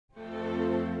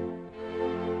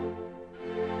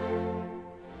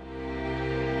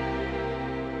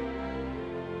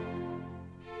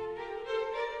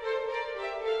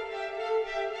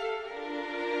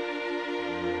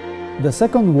The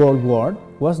Second World War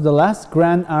was the last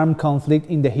grand armed conflict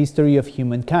in the history of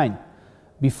humankind.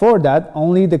 Before that,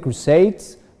 only the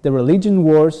Crusades, the religion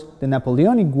wars, the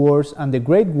Napoleonic Wars, and the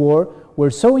Great War were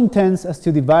so intense as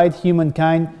to divide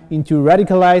humankind into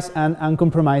radicalized and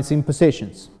uncompromising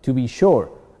positions. To be sure,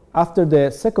 after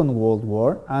the Second World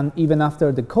War, and even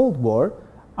after the Cold War,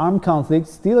 armed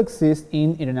conflicts still exist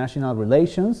in international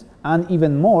relations, and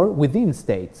even more within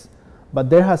states. But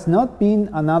there has not been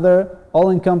another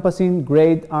all-encompassing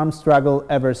great armed struggle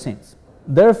ever since.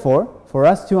 Therefore, for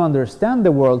us to understand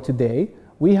the world today,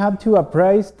 we have to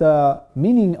appraise the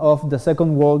meaning of the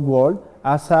Second World War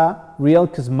as a real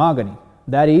cosmogony,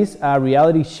 that is, a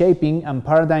reality-shaping and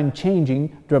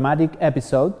paradigm-changing dramatic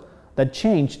episode that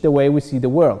changed the way we see the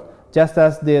world, just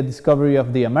as the discovery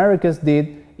of the Americas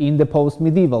did in the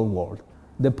post-medieval world.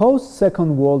 The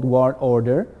post-Second World War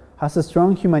order has a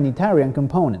strong humanitarian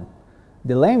component.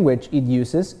 The language it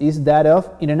uses is that of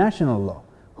international law,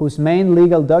 whose main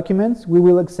legal documents we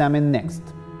will examine next.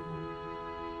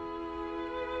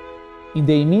 In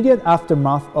the immediate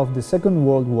aftermath of the Second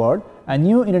World War, a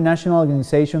new international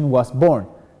organization was born,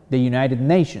 the United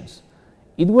Nations.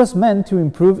 It was meant to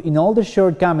improve in all the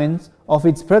shortcomings of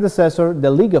its predecessor, the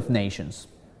League of Nations.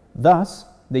 Thus,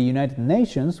 the United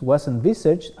Nations was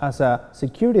envisaged as a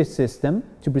security system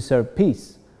to preserve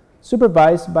peace,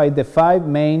 supervised by the five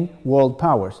main world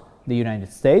powers: the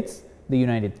United States, the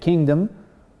United Kingdom,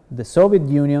 the Soviet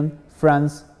Union,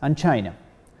 France, and China.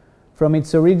 From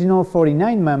its original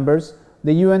 49 members,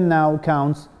 the UN now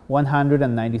counts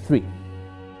 193.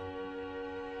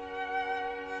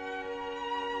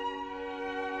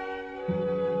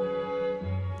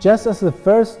 Just as the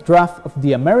first draft of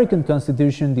the American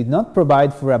Constitution did not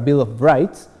provide for a Bill of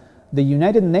Rights, the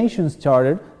United Nations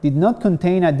Charter did not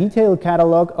contain a detailed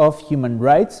catalog of human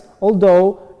rights,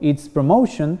 although its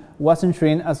promotion was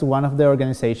enshrined as one of the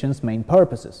organization's main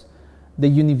purposes. The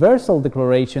Universal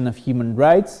Declaration of Human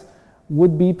Rights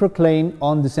would be proclaimed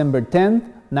on December 10,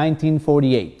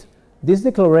 1948. This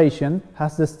declaration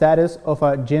has the status of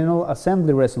a General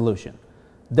Assembly resolution.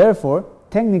 Therefore,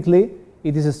 technically,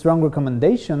 it is a strong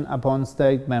recommendation upon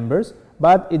state members,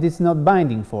 but it is not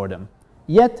binding for them.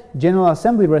 Yet, General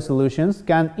Assembly resolutions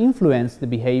can influence the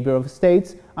behavior of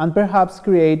states and perhaps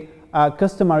create a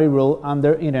customary rule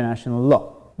under international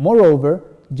law. Moreover,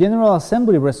 General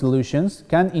Assembly resolutions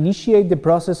can initiate the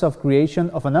process of creation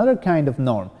of another kind of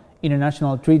norm,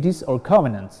 international treaties or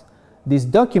covenants. These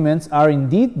documents are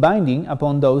indeed binding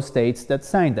upon those states that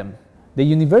sign them. The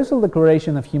Universal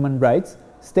Declaration of Human Rights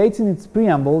states in its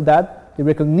preamble that the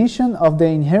recognition of the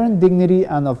inherent dignity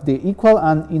and of the equal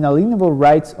and inalienable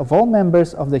rights of all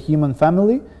members of the human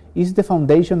family is the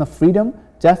foundation of freedom,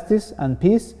 justice, and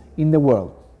peace in the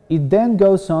world. It then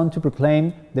goes on to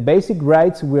proclaim the basic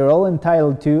rights we are all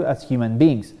entitled to as human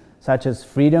beings, such as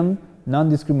freedom,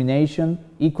 non-discrimination,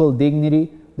 equal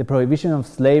dignity, the prohibition of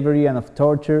slavery and of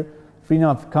torture, freedom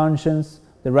of conscience,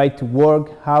 the right to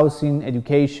work, housing,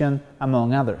 education,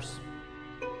 among others.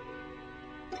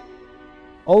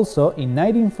 Also, in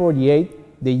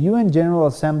 1948, the UN General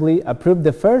Assembly approved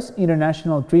the first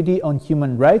international treaty on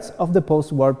human rights of the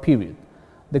post-war period,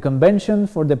 the Convention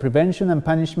for the Prevention and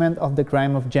Punishment of the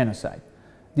Crime of Genocide.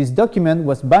 This document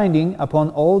was binding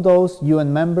upon all those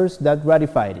UN members that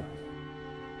ratified it.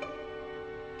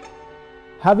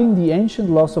 Having the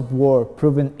ancient laws of war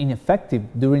proven ineffective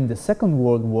during the Second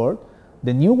World War,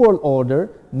 the New World Order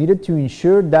needed to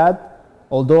ensure that,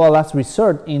 although a last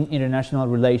resort in international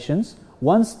relations,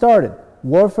 once started,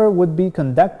 warfare would be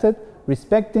conducted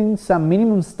respecting some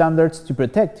minimum standards to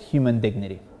protect human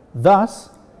dignity.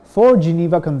 Thus, 4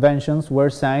 Geneva Conventions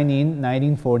were signed in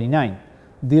 1949,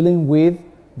 dealing with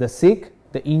the sick,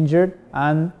 the injured,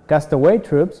 and castaway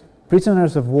troops,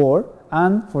 prisoners of war,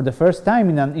 and, for the first time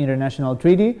in an international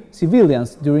treaty,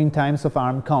 civilians during times of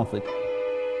armed conflict.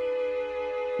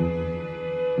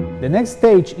 The next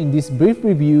stage in this brief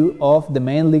review of the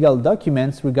main legal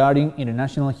documents regarding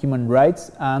international human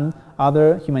rights and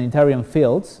other humanitarian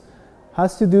fields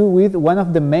has to do with one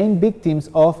of the main victims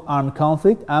of armed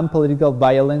conflict and political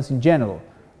violence in general,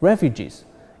 refugees.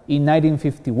 In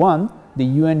 1951, the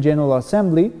UN General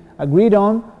Assembly agreed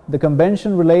on the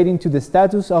Convention relating to the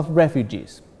status of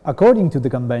refugees. According to the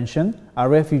Convention, a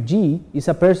refugee is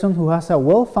a person who has a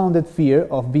well-founded fear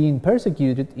of being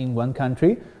persecuted in one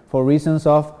country for reasons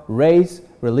of race,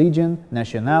 religion,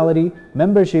 nationality,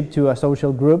 membership to a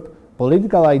social group,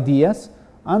 political ideas,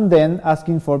 and then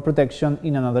asking for protection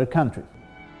in another country.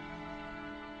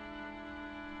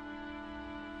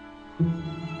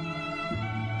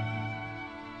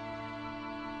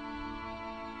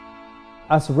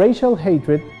 As racial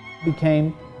hatred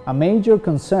became a major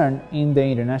concern in the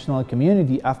international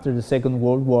community after the Second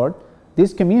World War,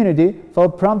 this community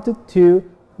felt prompted to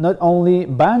not only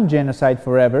ban genocide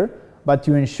forever, but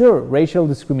to ensure racial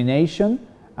discrimination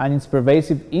and its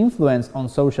pervasive influence on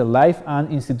social life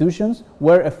and institutions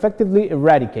were effectively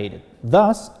eradicated.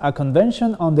 Thus, a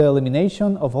convention on the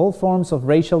elimination of all forms of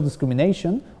racial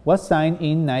discrimination was signed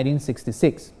in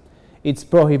 1966. Its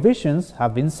prohibitions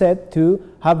have been said to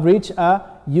have reached a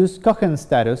jus cogens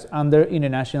status under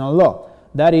international law,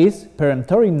 that is,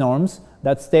 peremptory norms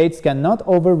that states cannot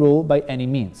overrule by any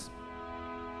means.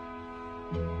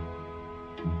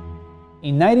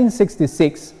 In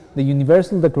 1966, the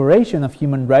Universal Declaration of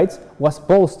Human Rights was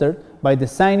bolstered by the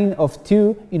signing of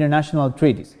two international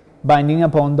treaties, binding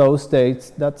upon those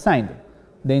states that signed them: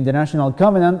 the International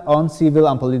Covenant on Civil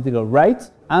and Political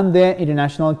Rights and the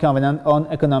International Covenant on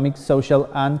Economic, Social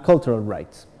and Cultural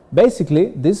Rights.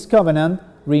 Basically, this covenant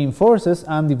reinforces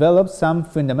and develops some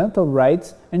fundamental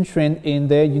rights enshrined in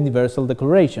the Universal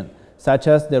Declaration, such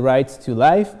as the rights to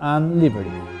life and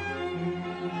liberty.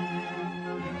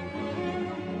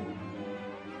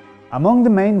 Among the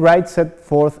main rights set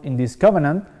forth in this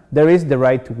covenant, there is the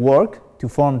right to work, to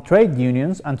form trade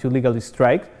unions and to legally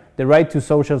strike, the right to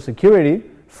social security,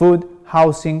 food,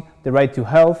 housing, the right to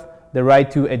health, the right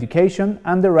to education,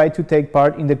 and the right to take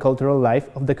part in the cultural life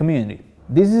of the community.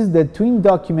 This is the twin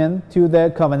document to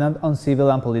the Covenant on Civil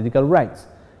and Political Rights.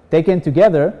 Taken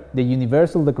together, the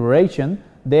Universal Declaration,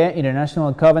 the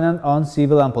International Covenant on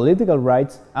Civil and Political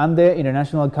Rights, and the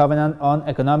International Covenant on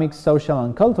Economic, Social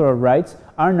and Cultural Rights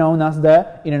are known as the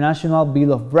International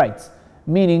Bill of Rights,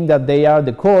 meaning that they are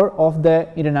the core of the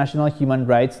international human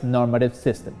rights normative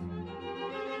system.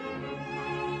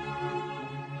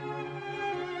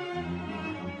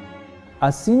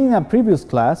 As seen in a previous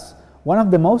class, one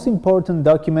of the most important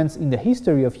documents in the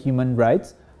history of human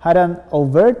rights had an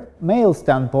overt male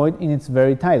standpoint in its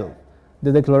very title: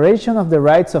 the Declaration of the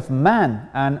Rights of Man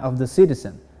and of the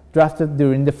Citizen, drafted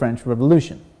during the French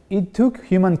Revolution. It took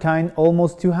humankind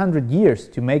almost 200 years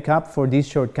to make up for this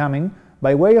shortcoming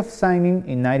by way of signing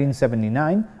in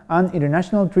 1979 an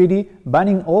international treaty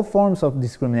banning all forms of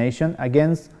discrimination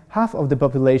against half of the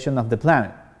population of the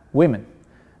planet, women.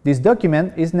 This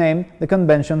document is named the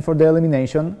Convention for the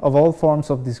Elimination of All Forms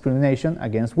of Discrimination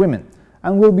Against Women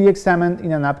and will be examined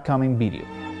in an upcoming video.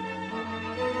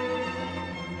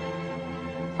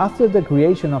 After the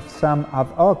creation of some ad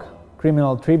hoc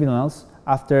criminal tribunals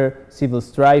after civil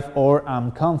strife or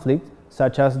armed conflict,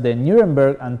 such as the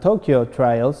Nuremberg and Tokyo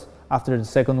trials after the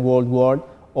Second World War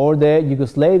or the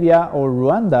Yugoslavia or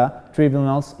Rwanda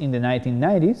tribunals in the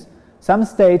 1990s, some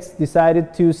states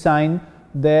decided to sign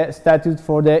the Statute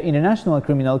for the International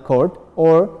Criminal Court,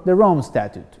 or the Rome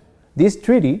Statute. This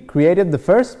treaty created the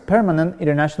first permanent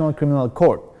International Criminal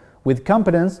Court, with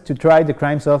competence to try the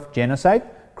crimes of genocide,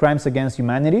 crimes against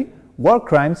humanity, war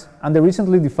crimes, and the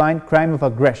recently defined crime of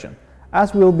aggression,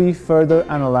 as will be further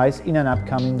analyzed in an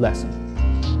upcoming lesson.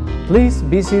 Please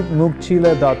visit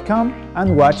mookchile.com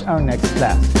and watch our next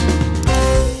class.